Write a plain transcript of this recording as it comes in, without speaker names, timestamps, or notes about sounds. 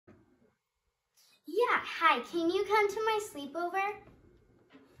Yeah, hi, can you come to my sleepover?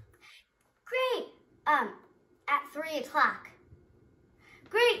 Great, at 3 o'clock.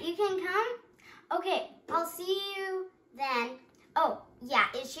 Great, you can come? Okay, I'll see you then. Oh, yeah,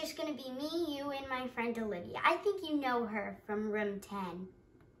 it's just gonna be me, you, and my friend Olivia. I think you know her from room 10.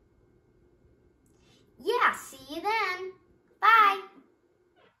 Yeah, see you then. Bye.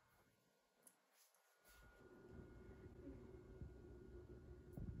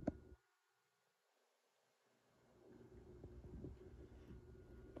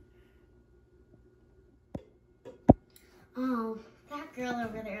 Oh, that girl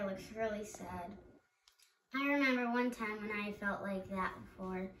over there looks really sad. I remember one time when I felt like that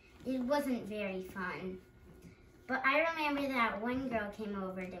before. It wasn't very fun. But I remember that one girl came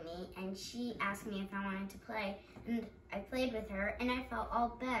over to me and she asked me if I wanted to play. And I played with her and I felt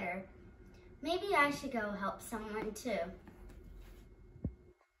all better. Maybe I should go help someone too.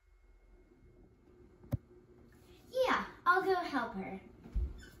 Yeah, I'll go help her.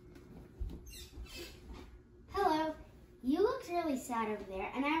 Hello. You looked really sad over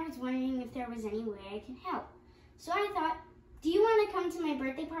there, and I was wondering if there was any way I could help. So I thought, do you want to come to my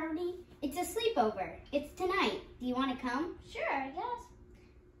birthday party? It's a sleepover. It's tonight. Do you want to come? Sure, I guess.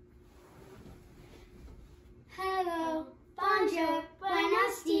 Hello. Bonjour.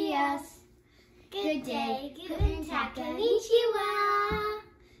 Buenos dias. Good day. Guten Tag. Konnichiwa.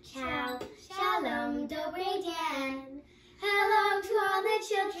 Ciao. Shalom. Dobre dan. Hello to all the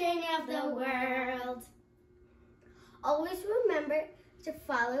children of the world. Always remember to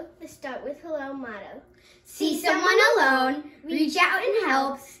follow the Start with Hello motto. See someone alone, reach out and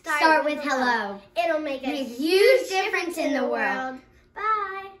help, start with hello. It'll make a huge difference in the world.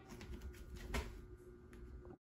 Bye.